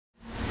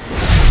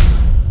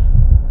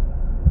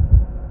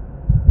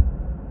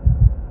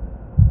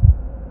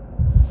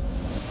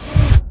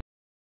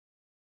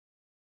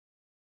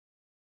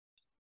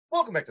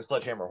Welcome back to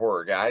Sledgehammer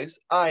Horror, guys.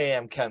 I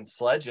am Ken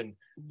Sledge, and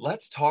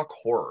let's talk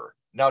horror.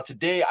 Now,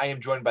 today I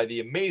am joined by the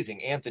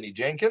amazing Anthony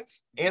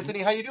Jenkins. Anthony,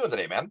 how you doing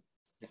today, man?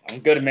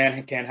 I'm good,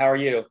 man. Ken, how are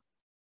you?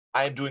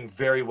 I am doing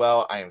very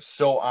well. I am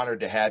so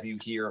honored to have you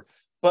here.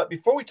 But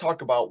before we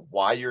talk about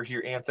why you're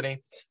here,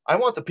 Anthony, I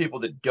want the people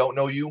that don't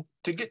know you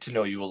to get to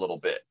know you a little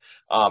bit.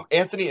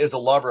 Anthony is a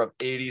lover of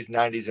 80s,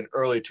 90s, and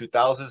early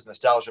 2000s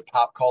nostalgia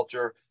pop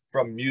culture,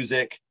 from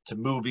music to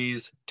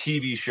movies,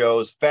 TV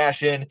shows,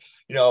 fashion,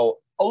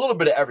 a little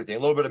bit of everything, a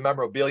little bit of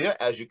memorabilia,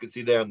 as you can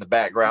see there in the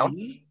background.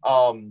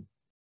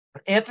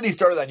 Anthony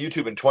started on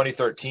YouTube in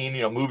 2013,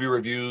 movie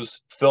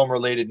reviews,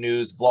 film-related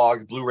news,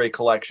 vlogs, Blu-ray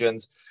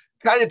collections.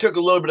 Kind of took a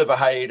little bit of a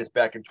hiatus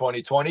back in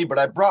 2020, but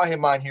I brought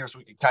him on here so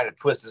we could kind of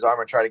twist his arm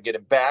and try to get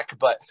him back.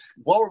 But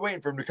while we're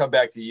waiting for him to come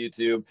back to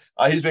YouTube,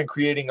 he's been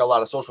creating a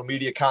lot of social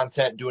media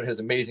content, doing his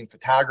amazing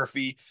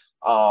photography.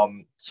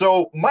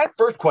 So my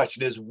first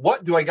question is,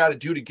 what do I got to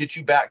do to get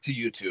you back to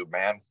YouTube,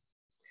 man?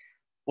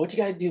 What you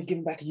got to do to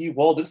get back to you?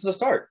 Well, this is a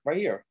start right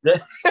here.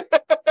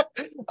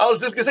 I was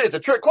just going to say, it's a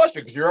trick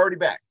question because you're already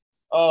back.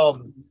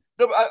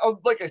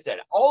 Like I said,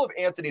 all of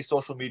Anthony's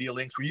social media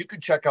links where you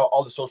can check out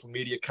all the social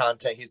media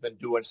content he's been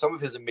doing, some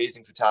of his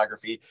amazing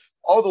photography,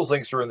 all those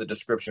links are in the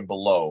description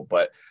below.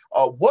 But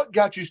what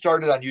got you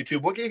started on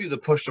YouTube? What gave you the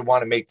push to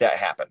want to make that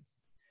happen?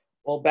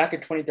 Well, back in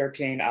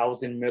 2013, I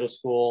was in middle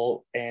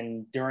school.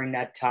 And during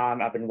that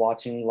time, I've been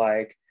watching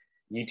like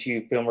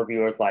YouTube film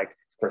reviewers like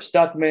Chris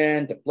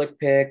Stuckman, The Flick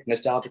Pick,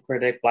 Nostalgia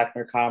Critic, Black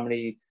Mirror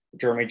Comedy,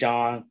 Jeremy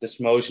John, The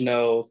Smosh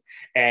Nose.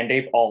 And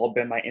they've all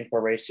been my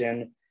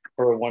inspiration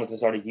for wanting to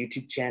start a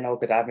YouTube channel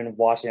because I've been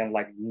watching them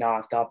like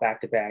nonstop,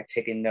 back to back,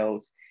 taking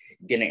notes,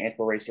 getting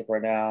inspiration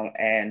for them,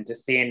 and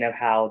just seeing them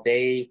how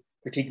they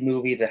critique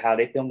movies and how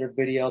they film their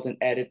videos and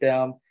edit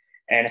them,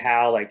 and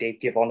how like they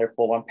give on their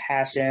full on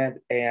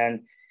passion.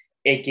 And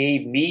it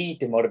gave me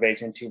the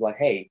motivation to like,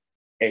 hey,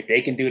 if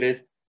they can do this,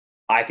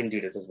 I can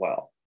do this as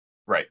well.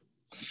 Right.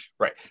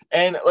 Right.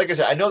 And like I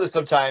said, I know that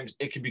sometimes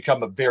it can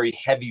become a very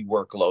heavy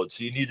workload.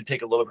 So you need to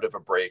take a little bit of a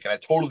break. And I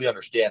totally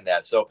understand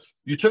that. So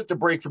you took the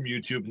break from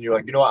YouTube and you're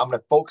like, you know what, I'm going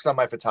to focus on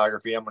my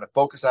photography. I'm going to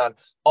focus on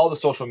all the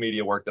social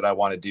media work that I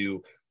want to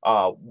do.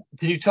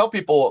 Can you tell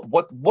people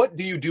what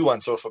do you do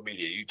on social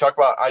media?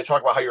 I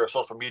talk about how you're a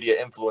social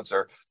media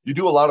influencer. You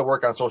do a lot of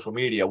work on social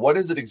media. What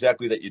is it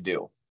exactly that you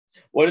do?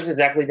 What is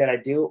exactly that I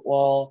do?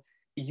 Well,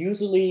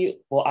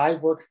 I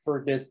worked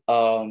for this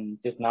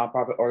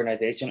nonprofit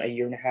organization a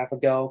year and a half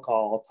ago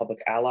called Public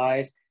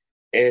Allies.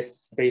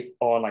 It's based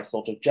on like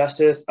social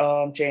justice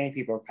change.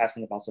 People are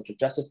passionate about social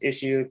justice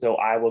issues, so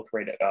I will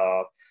create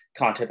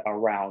content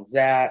around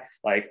that,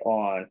 like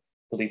on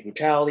police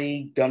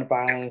brutality, gun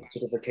violence,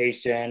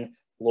 certification,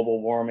 global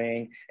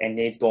warming, and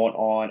things going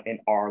on in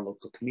our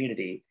local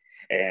community,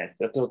 and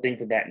so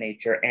things of that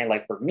nature. And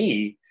like for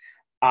me,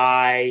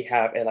 I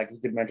have, like you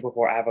did mention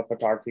before, I have a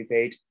photography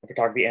page, a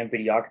photography and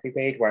videography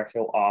page where I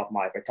show off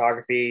my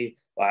photography.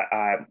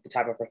 The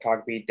type of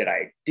photography that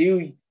I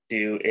do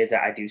is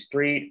that I do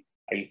street,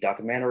 I do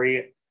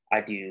documentary,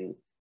 I do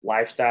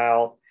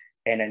lifestyle,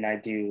 and then I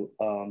do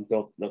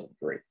those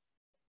three.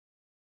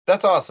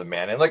 That's awesome,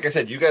 man. And like I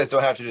said, you guys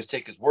don't have to just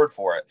take his word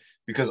for it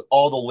because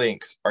all the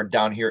links are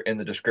down here in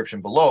the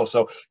description below.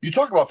 So you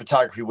talk about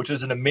photography, which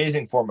is an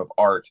amazing form of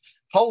art.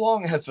 How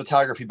long has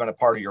photography been a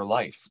part of your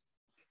life?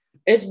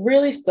 It's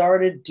really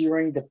started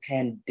during the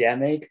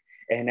pandemic,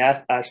 and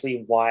that's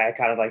actually why I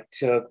kind of like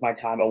took my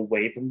time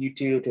away from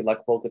YouTube to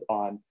like focus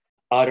on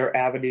other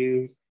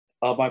avenues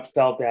of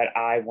myself that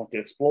I want to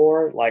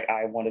explore. Like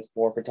I want to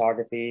explore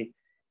photography,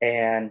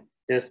 and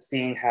just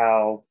seeing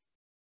how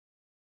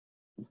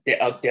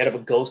dead of a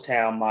ghost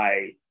town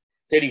my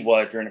city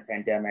was during the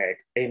pandemic,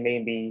 it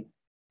made me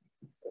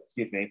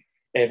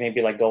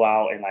like go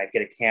out and like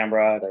get a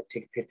camera, like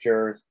take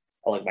pictures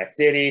of like my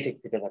city,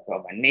 take pictures like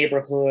of my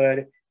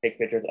neighborhood, take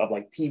pictures of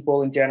like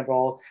people in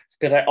general.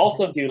 Because I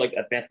also do like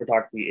advanced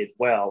photography as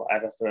well.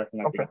 As a sort of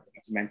thing I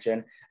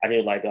mentioned, I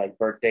do like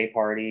birthday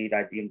parties.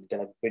 I do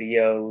like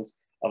videos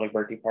of like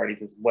birthday parties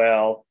as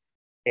well,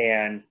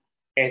 and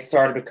it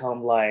started to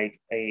become like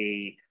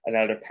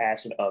another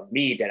passion of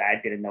me that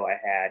I didn't know I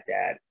had,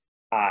 that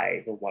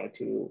I wanted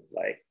to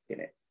like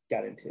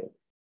got into.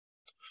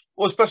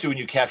 Well, especially when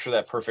you capture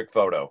that perfect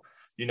photo,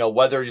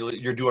 whether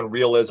you're doing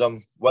realism,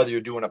 whether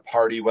you're doing a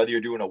party, whether you're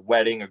doing a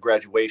wedding, a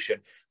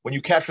graduation, when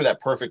you capture that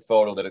perfect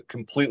photo that it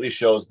completely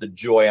shows the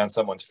joy on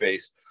someone's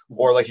face,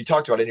 or like you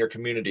talked about in your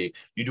community,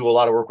 you do a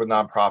lot of work with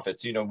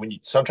nonprofits,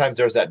 sometimes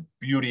there's that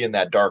beauty in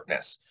that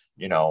darkness,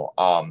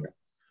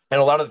 and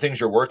a lot of the things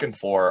you're working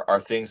for are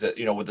things that,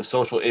 with the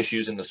social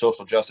issues and the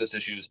social justice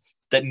issues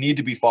that need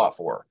to be fought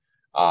for.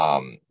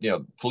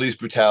 Police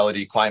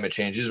brutality, climate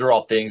change, these are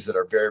all things that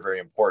are very, very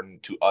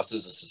important to us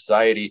as a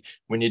society.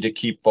 We need to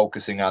keep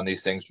focusing on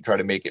these things to try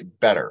to make it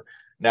better.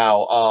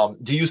 Now,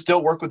 do you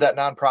still work with that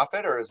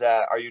nonprofit, or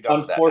are you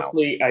done with that now?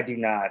 Unfortunately, I do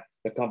not.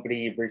 The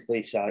company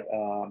briefly shut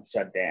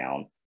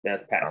down.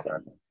 That's past.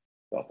 Okay.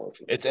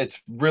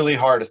 It's really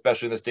hard,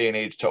 especially in this day and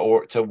age,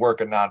 to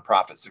work a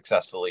nonprofit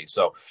successfully.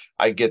 So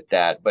I get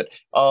that. But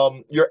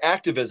your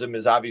activism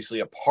is obviously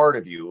a part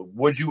of you.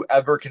 Would you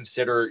ever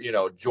consider,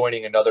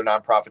 joining another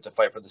nonprofit to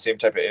fight for the same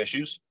type of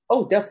issues?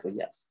 Oh, definitely,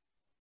 yes.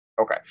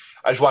 Okay.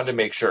 I just wanted to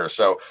make sure.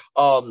 So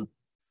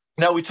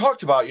now we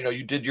talked about,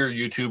 you did your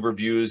YouTube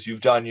reviews, you've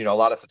done, a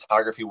lot of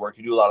photography work,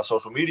 you do a lot of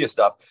social media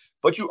stuff,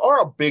 but you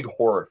are a big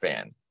horror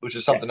fan, which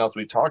is something else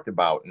we talked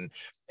about. And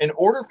in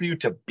order for you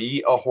to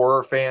be a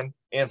horror fan,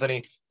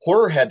 Anthony,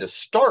 horror had to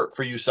start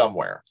for you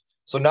somewhere.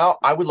 So now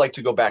I would like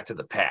to go back to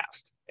the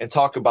past and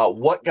talk about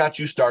what got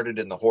you started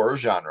in the horror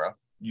genre,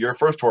 your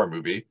first horror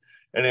movie.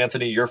 And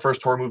Anthony, your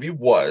first horror movie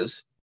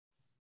was?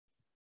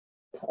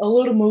 A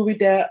little movie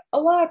that a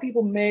lot of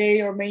people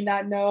may or may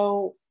not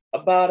know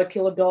about, a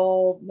killer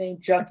doll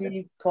named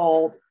Chucky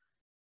called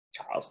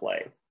Child's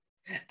Play.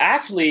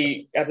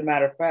 Actually, as a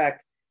matter of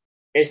fact,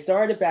 it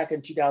started back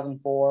in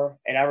 2004,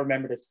 and I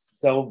remember this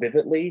so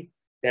vividly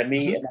that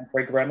me and my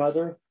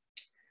great-grandmother,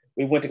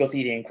 we went to go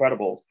see The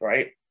Incredibles,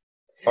 right?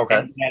 Okay.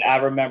 And I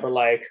remember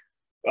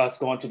us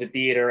going to the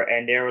theater,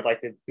 and there was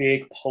this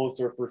big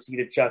poster for See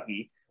the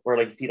Chucky,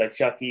 where you see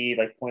Chucky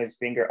pointing his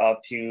finger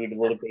up to the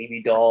little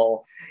baby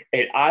doll,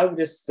 and I was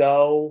just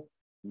so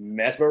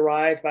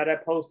mesmerized by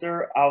that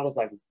poster. I was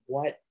like,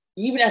 what?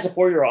 Even as a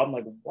 4-year-old, I'm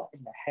like, what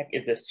in the heck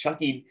is this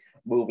Chucky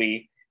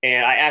movie?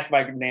 And I asked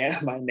my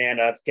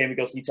nana, can we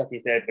go see Chucky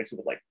instead? But she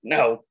was like,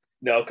 no,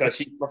 because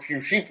she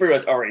pretty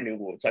much already knew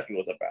what Chucky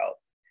was about.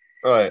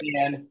 Right.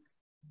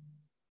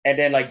 And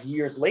then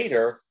years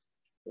later,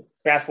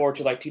 fast forward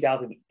to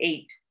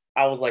 2008,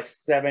 I was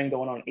 7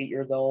 going on 8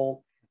 years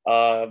old.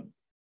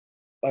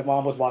 My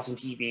mom was watching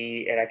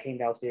TV, and I came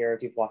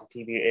downstairs to watch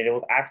TV, and it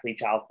was actually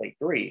Child's Play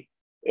 3.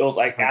 It was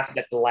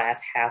after the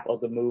last half of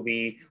the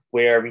movie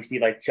where we see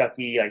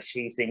Chucky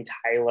chasing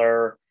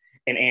Tyler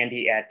and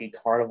Andy at the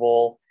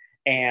carnival,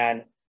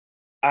 and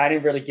I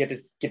didn't really get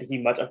to see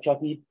much of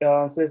Chucky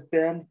since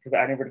then because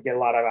I didn't really get a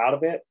lot out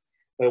of it.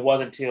 But it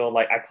wasn't until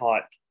I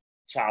caught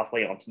Child's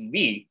Play on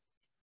TV,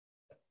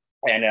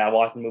 and then I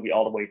watched the movie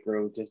all the way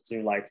through just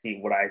to see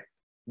what I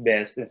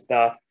missed and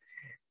stuff.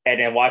 And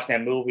then watching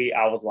that movie,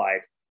 I was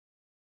like,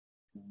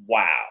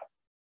 wow.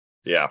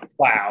 Yeah.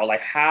 Wow.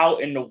 How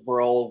in the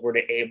world were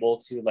they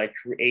able to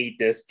create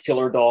this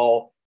killer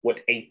doll with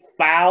a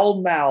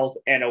foul mouth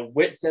and a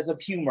wit sense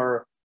of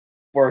humor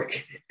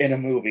work in a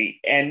movie?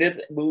 And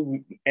this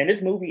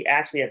movie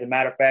actually, as a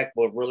matter of fact,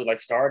 what really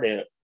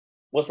started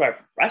was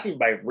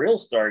my real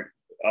start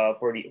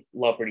for the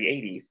love for the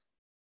 80s.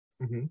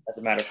 As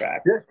a matter of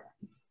fact.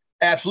 Yeah.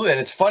 Absolutely.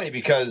 And it's funny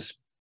because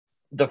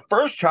the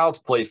first Child's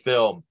Play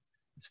film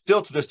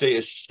still to this day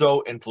is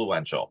so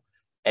influential.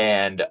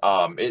 And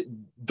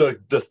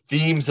the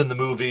themes in the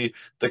movie,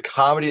 the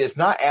comedy, it's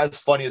not as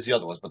funny as the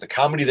other ones, but the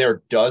comedy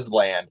there does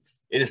land.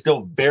 It is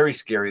still very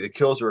scary. The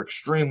kills are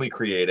extremely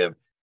creative.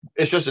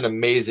 It's just an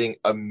amazing,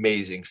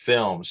 amazing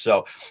film.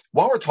 So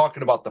while we're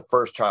talking about the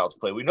first Child's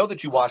Play, we know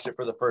that you watched it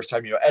for the first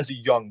time, as a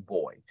young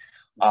boy.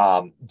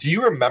 Do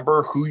you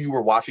remember who you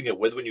were watching it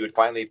with when you had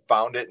finally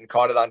found it and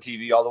caught it on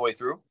TV all the way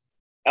through?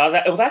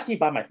 It was actually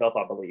by myself,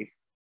 I believe.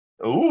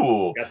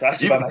 Ooh,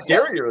 even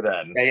scarier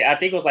then. Yeah, I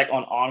think it was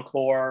on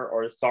Encore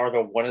or Stars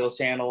or one of those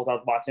channels I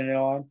was watching it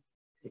on.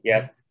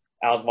 Yes,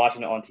 I was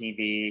watching it on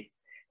TV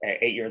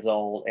at 8 years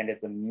old and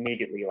just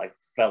immediately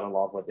fell in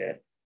love with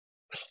it.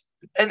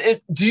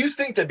 And do you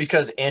think that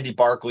because Andy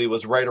Barclay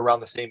was right around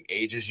the same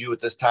age as you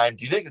at this time,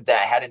 do you think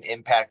that had an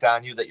impact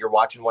on you, that you're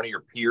watching one of your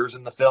peers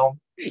in the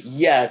film?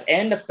 Yes,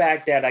 and the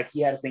fact that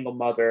he had a single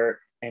mother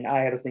and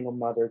I had a single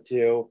mother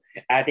too.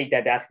 I think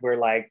that's where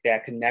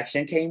that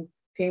connection came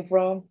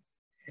from.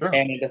 Sure.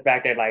 And the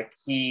fact that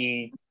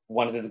he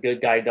wanted this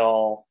good guy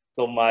doll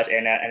so much,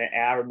 and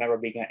I remember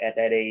being at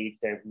that age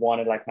that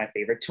wanted my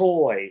favorite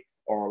toy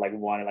or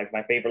wanted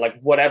my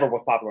favorite whatever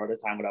was popular at the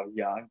time when I was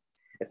young,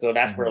 and so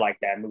that's where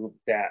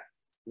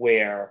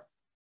where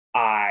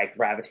I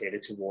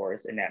gravitated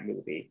towards in that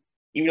movie,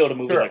 even though the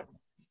movie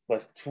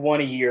was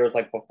 20 years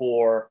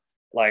before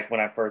when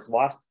I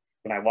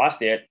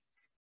watched it.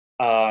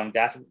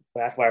 That's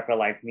why I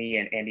felt me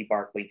and Andy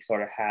Barclay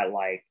sort of had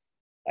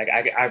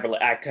I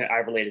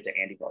related to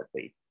Andy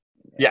Barclay.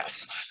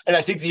 Yes. And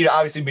I think,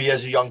 obviously me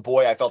as a young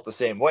boy, I felt the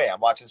same way.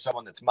 I'm watching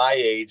someone that's my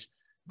age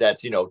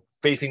that's,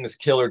 facing this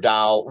killer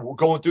doll,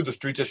 going through the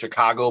streets of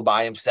Chicago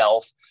by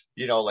himself,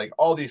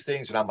 all these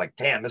things. And I'm like,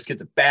 damn, this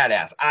kid's a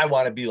badass. I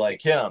want to be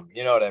like him.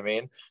 You know what I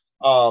mean?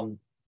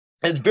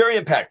 It's very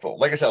impactful.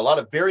 Like I said, a lot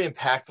of very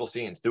impactful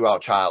scenes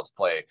throughout Child's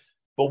Play.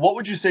 But what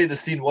would you say the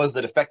scene was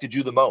that affected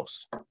you the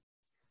most?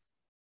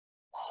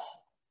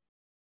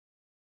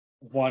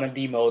 One of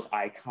the most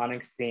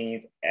iconic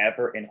scenes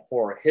ever in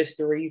horror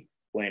history,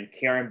 when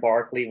Karen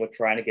Barclay was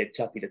trying to get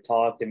Chucky to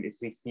talk to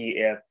see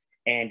if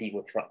Andy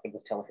would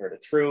tell her the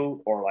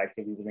truth or if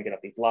he was making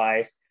up these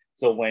lies.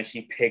 So when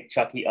she picked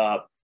Chucky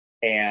up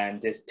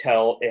and she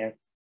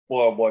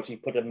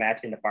put a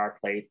match in the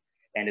fireplace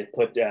and just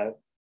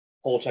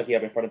pulled Chucky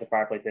up in front of the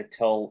fireplace and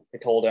told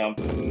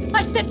him,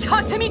 I said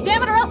talk to me,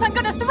 damn it, or else I'm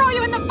gonna throw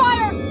you in the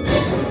fire!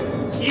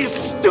 You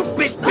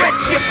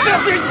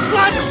filthy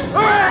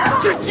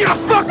slut! Did you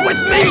fuck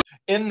with me?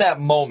 In that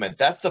moment,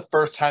 that's the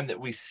first time that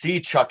we see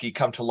Chucky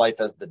come to life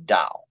as the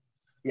doll.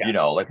 Yeah. You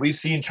know, like we've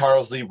seen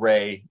Charles Lee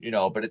Ray, you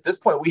know, but at this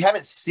point we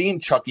haven't seen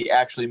Chucky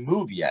actually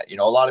move yet. You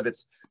know, a lot of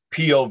it's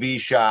POV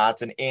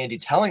shots and Andy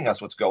telling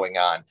us what's going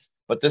on.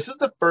 But this is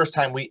the first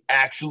time we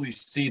actually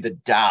see the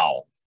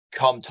doll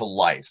come to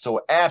life.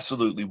 So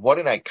absolutely, what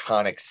an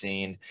iconic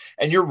scene.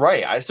 And you're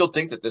right. I still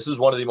think that this is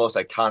one of the most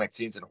iconic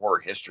scenes in horror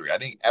history. I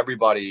think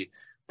everybody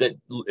that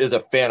is a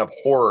fan of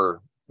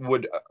horror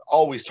would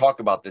always talk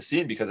about this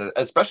scene because,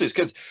 especially as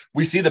kids,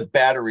 we see the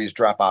batteries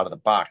drop out of the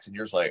box and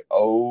you're just like,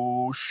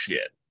 oh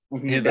shit.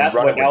 He's That's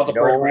what that was the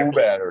first red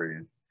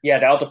batteries. Yeah,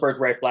 that was the first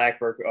red flag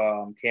for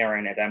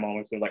Karen at that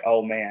moment. She was like,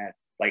 oh man,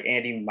 like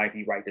Andy might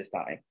be right this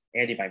time.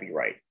 Andy might be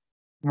right.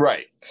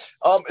 Right.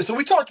 So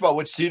we talked about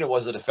which scene it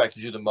was that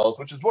affected you the most,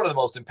 which is one of the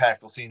most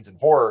impactful scenes in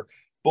horror.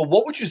 But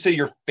what would you say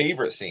your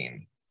favorite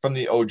scene from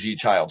the OG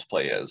Child's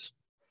Play is?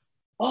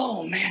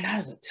 Oh man, that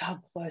is a tough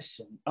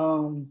question.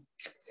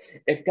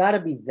 It's got to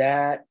be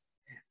that.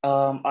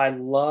 I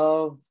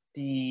love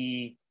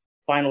the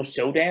final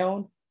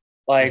showdown,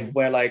 like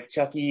where like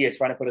Chucky is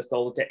trying to put a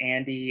soul to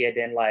Andy, and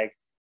then like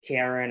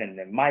Karen and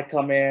then Mike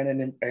come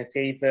in and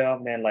save them.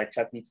 And then like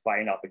Chucky's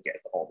fighting up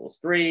against all those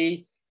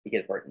three. He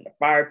gets burnt in the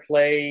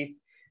fireplace.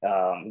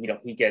 You know,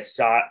 he gets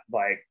shot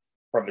like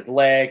from his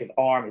leg, his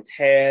arm, his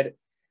head.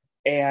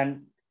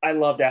 And I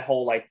love that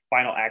whole like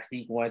final act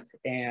sequence.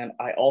 And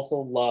I also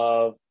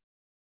love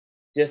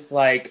just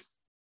like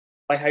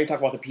how you talk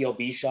about the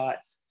POV shot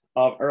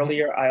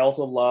earlier. I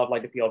also love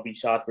like the POV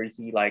shot where you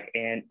see like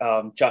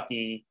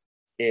Chucky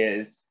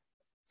is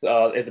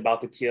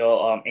about to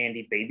kill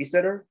Andy's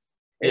babysitter.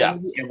 Yeah.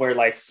 And where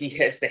like he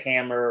hits the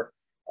hammer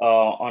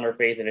on her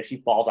face and then she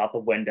falls out the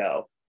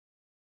window.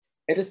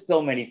 It is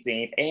so many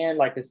scenes, and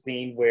like the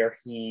scene where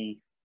he,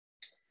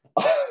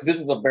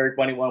 this is a very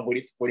funny one when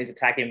he's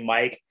attacking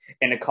Mike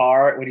in the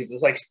car, when he's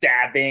just like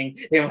stabbing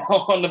him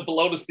on the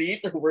below the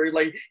seats, where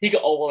like he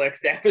could almost like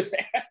stab his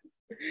ass.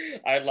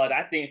 I love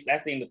that. I think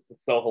that scene is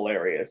so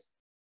hilarious.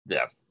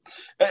 Yeah.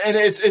 And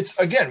it's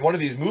again one of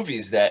these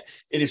movies that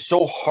it is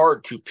so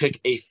hard to pick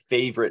a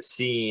favorite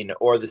scene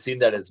or the scene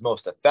that is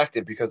most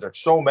effective because there's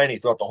so many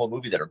throughout the whole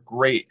movie that are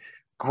great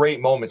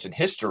moments in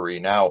history.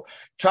 Now,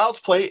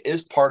 Child's Play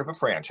is part of a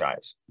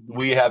franchise.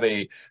 We have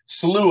a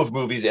slew of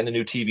movies and a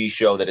new TV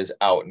show that is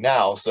out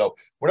now. So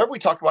whenever we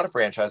talk about a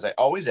franchise, I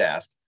always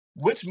ask,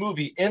 which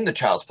movie in the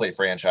Child's Play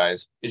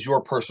franchise is your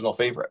personal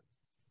favorite?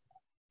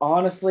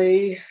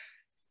 Honestly,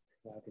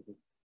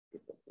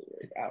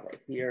 out right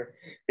here.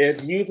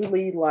 It's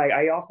usually like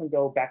I often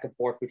go back and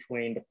forth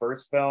between the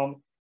first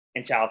film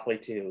and Child's Play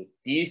 2.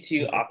 These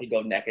two often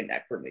go neck and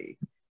neck for me.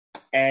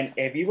 And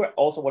if you were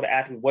also want to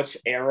ask me which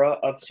era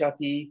of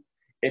Chucky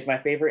is my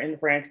favorite in the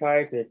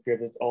franchise,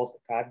 there's also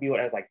I view it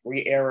as like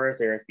three eras.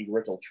 There's the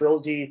original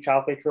trilogy,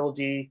 Child's Play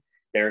trilogy.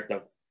 There's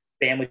the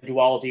family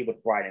duology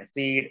with Bride and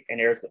Seed, and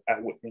there's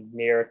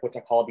which I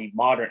call the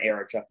modern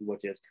era Chucky,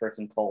 which is Curse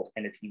and Cult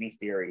and the TV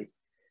series.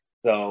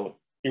 So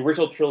the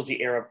original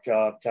trilogy era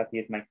of Chucky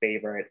is my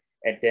favorite,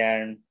 and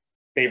then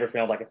favorite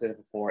film, like I said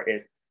before,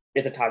 is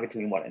a tie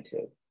between 1 and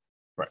 2.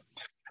 Right.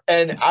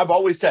 And I've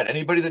always said,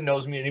 anybody that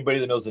knows me, anybody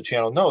that knows the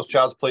channel knows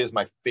Child's Play is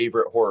my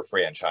favorite horror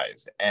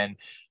franchise. And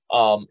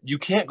you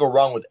can't go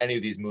wrong with any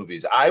of these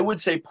movies. I would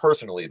say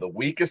personally, the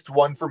weakest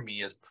one for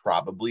me is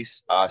probably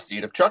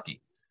Seed of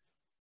Chucky.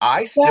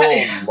 I still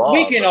love...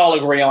 We can all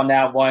agree on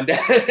that one.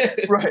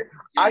 Right.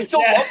 I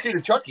still love Seed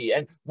of Chucky.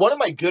 And one of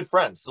my good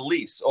friends,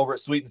 Celise, over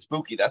at Sweet and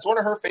Spooky, that's one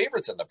of her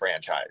favorites in the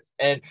franchise.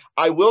 And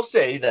I will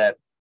say that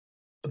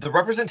the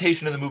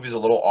representation in the movie is a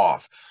little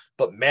off.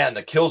 But man,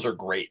 the kills are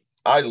great.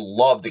 I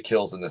love the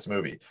kills in this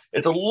movie.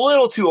 It's a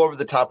little too over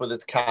the top with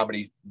its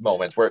comedy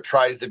moments where it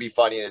tries to be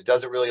funny and it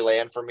doesn't really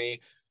land for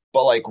me.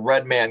 But like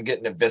Red Man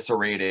getting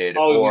eviscerated,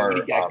 or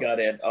he got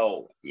gutted.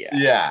 Oh yeah,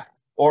 yeah,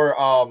 or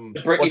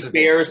the Britney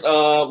Spears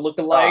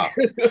lookalike.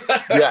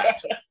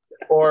 Yes,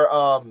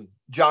 or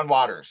John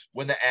Waters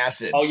when the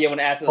acid when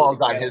the acid falls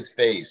on his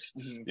face.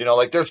 You know,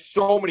 like there's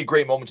so many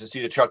great moments in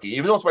Seed of Chucky.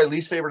 Even though it's my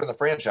least favorite in the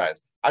franchise,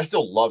 I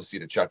still love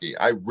Seed of Chucky.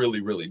 I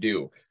really, really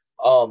do.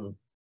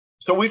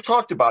 So we've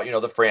talked about,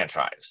 the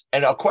franchise.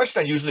 And a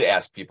question I usually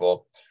ask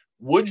people,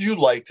 would you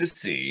like to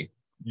see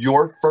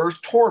your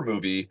first horror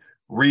movie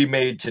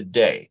remade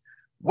today?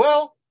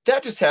 Well,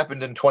 that just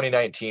happened in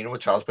 2019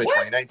 with Child's Play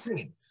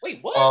 2019. Wait,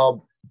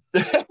 what?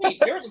 Wait,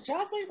 there's a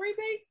Child's Play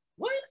remake?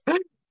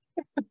 What?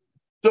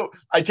 So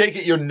I take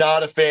it you're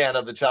not a fan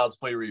of the Child's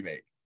Play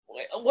remake.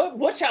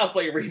 What Child's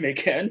Play remake,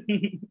 Ken?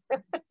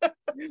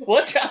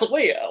 Wait,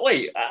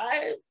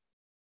 I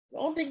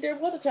don't think there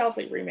was a Child's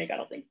Play remake. I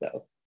don't think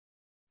so.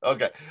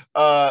 Okay.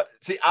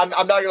 See, I'm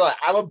not gonna lie.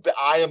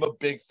 I am a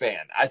big fan.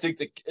 I think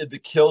the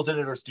kills in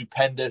it are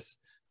stupendous.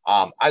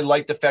 I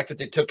like the fact that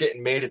they took it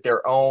and made it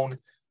their own.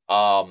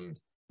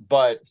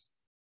 But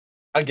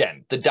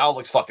again, the doll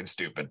looks fucking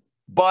stupid.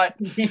 But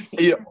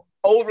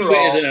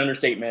overall, is an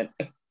understatement.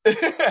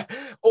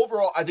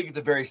 Overall, I think it's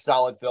a very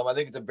solid film. I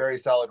think it's a very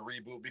solid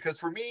reboot because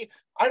for me,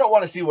 I don't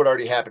want to see what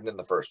already happened in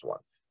the first one.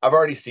 I've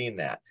already seen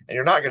that, and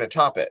you're not going to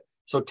top it.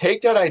 So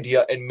take that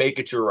idea and make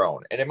it your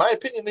own. And in my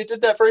opinion, they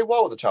did that very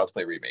well with the Child's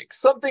Play remake.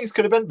 Some things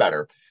could have been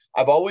better.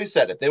 I've always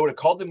said if they would have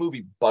called the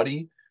movie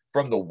Buddy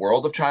from the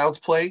world of Child's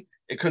Play,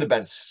 it could have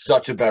been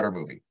such a better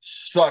movie.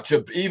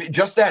 Even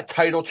just that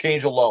title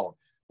change alone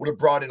would have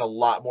brought in a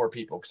lot more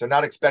people because they're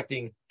not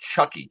expecting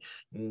Chucky.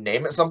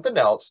 Name it something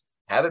else.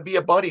 Have it be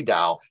a Buddy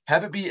doll.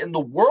 Have it be in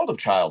the world of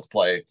Child's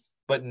Play,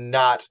 but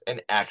not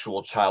an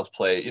actual Child's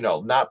Play. You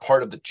know, not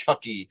part of the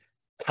Chucky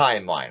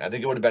timeline. I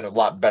think it would have been a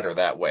lot better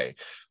that way.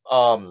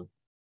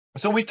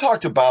 So we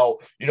talked about,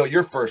 you know,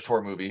 your first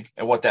horror movie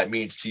and what that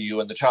means to you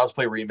and the Child's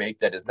Play remake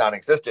that is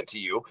non-existent to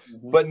you.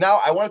 But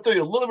now I want to throw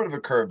you a little bit of a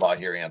curveball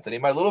here, Anthony.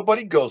 My little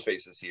buddy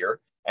Ghostface is here,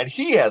 and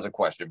he has a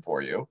question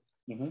for you.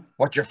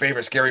 What's your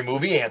favorite scary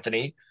movie,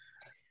 Anthony?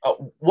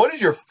 What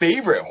is your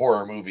favorite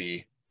horror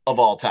movie of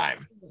all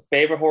time?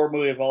 Favorite horror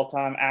movie of all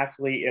time?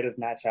 Actually, it is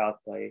not Child's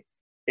Play.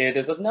 It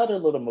is another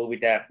little movie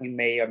that we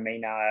may or may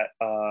not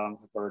have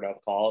heard of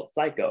called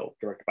Psycho,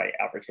 directed by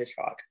Alfred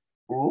Hitchcock.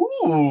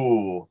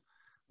 Ooh,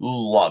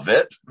 love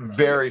it.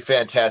 Very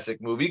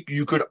fantastic movie.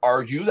 You could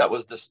argue that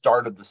was the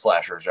start of the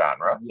slasher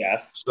genre.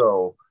 Yes.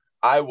 So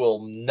I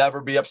will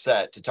never be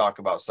upset to talk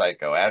about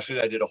Psycho.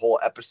 Actually, I did a whole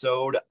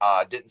episode.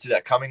 Didn't see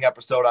that coming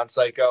episode on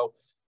Psycho.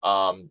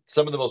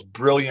 Some of the most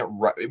brilliant,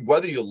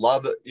 whether you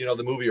love it, you know,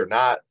 the movie or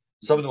not,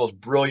 some of the most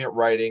brilliant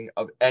writing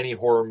of any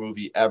horror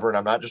movie ever. And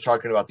I'm not just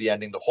talking about the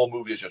ending. The whole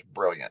movie is just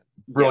brilliant.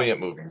 Brilliant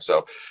movie.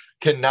 So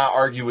cannot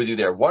argue with you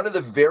there. One of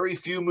the very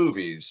few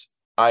movies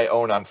I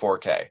own on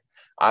 4K.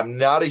 I'm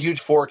not a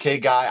huge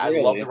 4K guy. Really?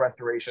 I love the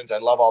restorations. I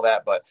love all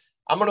that, but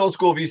I'm an old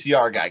school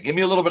VCR guy. Give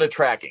me a little bit of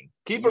tracking.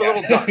 Keep it a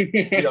little dark.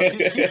 You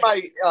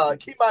know,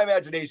 keep my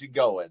imagination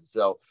going.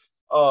 So,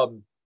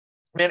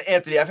 man,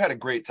 Anthony, I've had a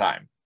great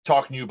time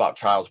talking to you about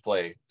Child's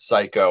Play,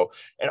 Psycho,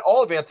 and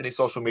all of Anthony's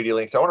social media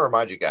links. I want to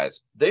remind you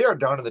guys, they are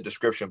down in the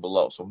description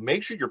below. So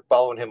make sure you're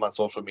following him on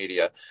social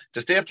media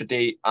to stay up to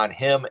date on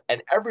him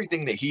and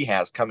everything that he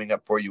has coming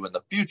up for you in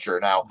the future.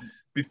 Now,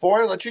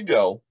 before I let you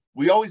go,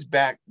 we always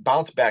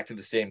bounce back to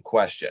the same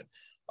question.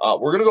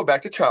 We're going to go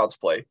back to Child's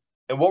Play,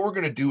 and what we're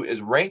going to do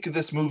is rank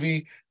this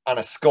movie on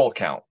a skull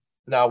count.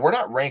 Now, we're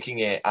not ranking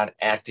it on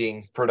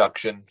acting,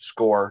 production,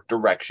 score,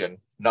 direction,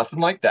 nothing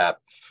like that.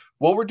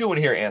 What we're doing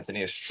here,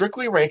 Anthony, is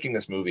strictly ranking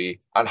this movie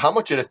on how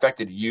much it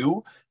affected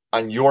you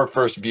on your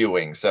first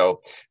viewing.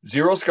 So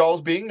 0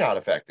 skulls being not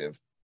effective,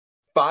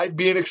 5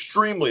 being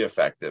extremely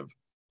effective.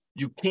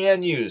 You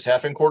can use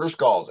half and quarter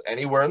skulls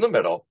anywhere in the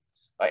middle.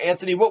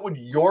 Anthony, what would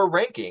your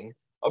ranking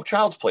of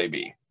Child's Play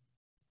be?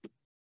 It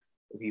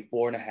would be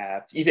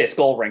 4.5. You said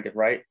skull ranking,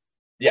 right?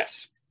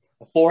 Yes.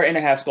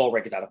 4.5 skull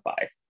rankings out of 5.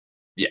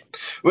 Yeah.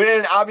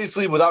 And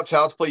obviously, without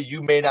Child's Play,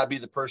 you may not be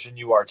the person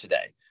you are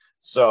today.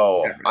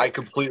 So I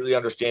completely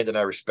understand and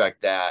I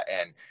respect that.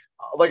 And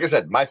like I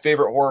said, my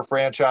favorite horror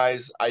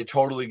franchise, I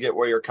totally get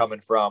where you're coming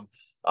from.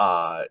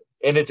 And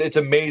it's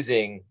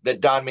amazing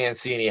that Don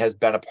Mancini has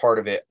been a part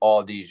of it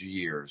all these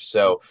years.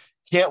 So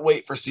can't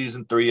wait for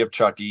season 3 of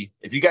Chucky.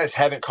 If you guys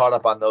haven't caught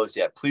up on those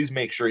yet, please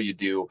make sure you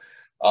do.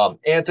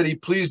 Anthony,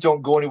 please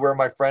don't go anywhere,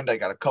 my friend. I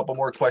got a couple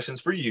more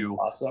questions for you.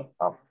 Awesome.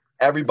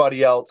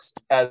 Everybody else,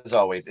 as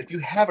always, if you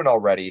haven't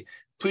already,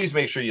 please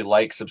make sure you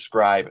like,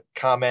 subscribe,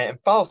 comment, and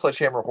follow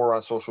SledgeHammer Horror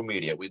on social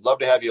media. We'd love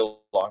to have you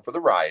along for the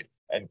ride.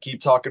 And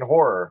keep talking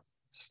horror.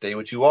 Stay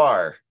what you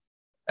are.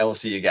 And we'll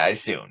see you guys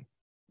soon.